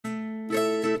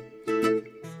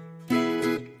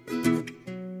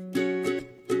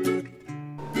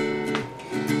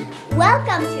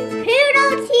Welcome to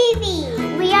Poodle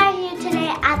TV. We are here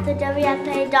today at the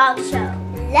WFAA Dog Show.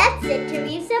 Let's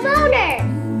interview some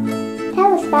owners.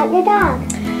 Tell us about your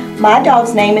dog. My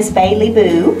dog's name is Bailey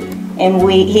Boo, and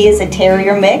he is a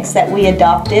terrier mix that we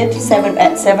adopted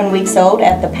at 7 weeks old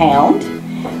at the pound.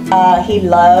 He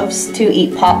loves to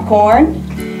eat popcorn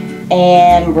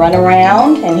and run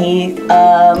around, and he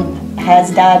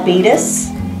has diabetes,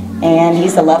 and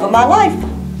he's the love of my life.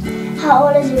 How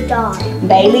old is your dog?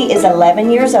 Bailey is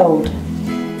 11 years old.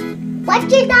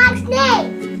 What's your dog's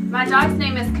name? My dog's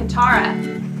name is Katara.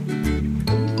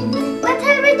 What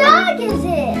type of dog is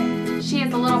it? She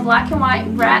is a little black and white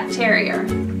rat terrier.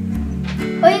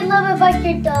 What do you love about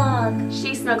your dog?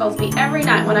 She snuggles me every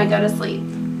night when I go to sleep.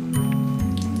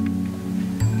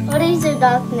 What is your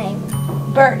dog's name?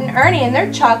 Bert and Ernie, and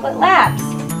they're chocolate labs.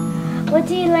 What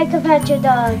do you like about your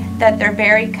dog? That they're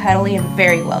very cuddly and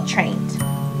very well trained.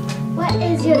 What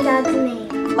is your dog's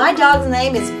name? My dog's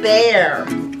name is Bear.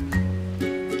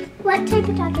 What type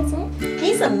of dog is it?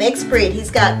 He's a mixed breed. He's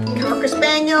got Cocker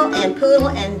Spaniel and Poodle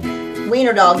and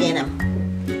Wiener Dog in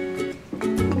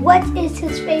him. What is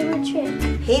his favorite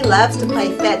trick? He loves to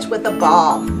play fetch with a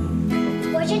ball.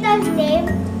 What's your dog's name?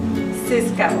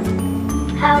 Cisco,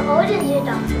 How old is your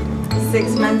dog?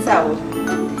 6 months old.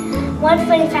 What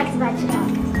funny facts about your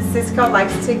dog? Cisco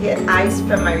likes to get ice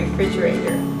from my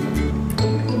refrigerator.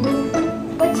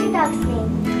 What's your dog's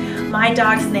name? My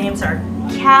dog's names are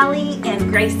Callie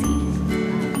and Gracie.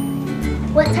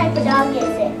 What type of dog is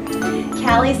it?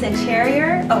 Callie's a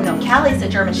terrier. Oh no, Callie's a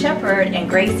German Shepherd and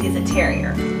Gracie's a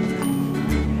terrier.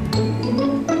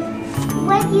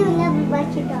 What do you love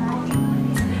about your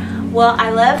dog? Well,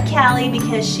 I love Callie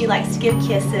because she likes to give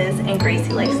kisses and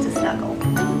Gracie likes to snuggle.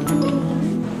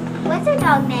 What's your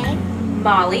dog name?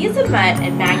 Molly is a mutt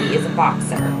and Maggie is a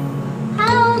boxer.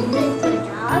 How old is your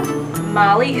dog?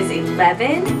 Molly is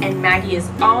 11 and Maggie is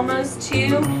almost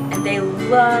 2, and they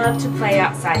love to play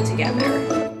outside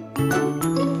together.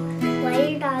 What are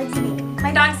your dog's names?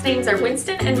 My dog's names are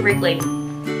Winston and Wrigley.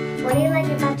 What do you like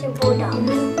about your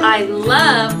bulldogs? I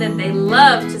love that they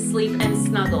love to sleep and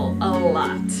snuggle a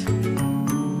lot.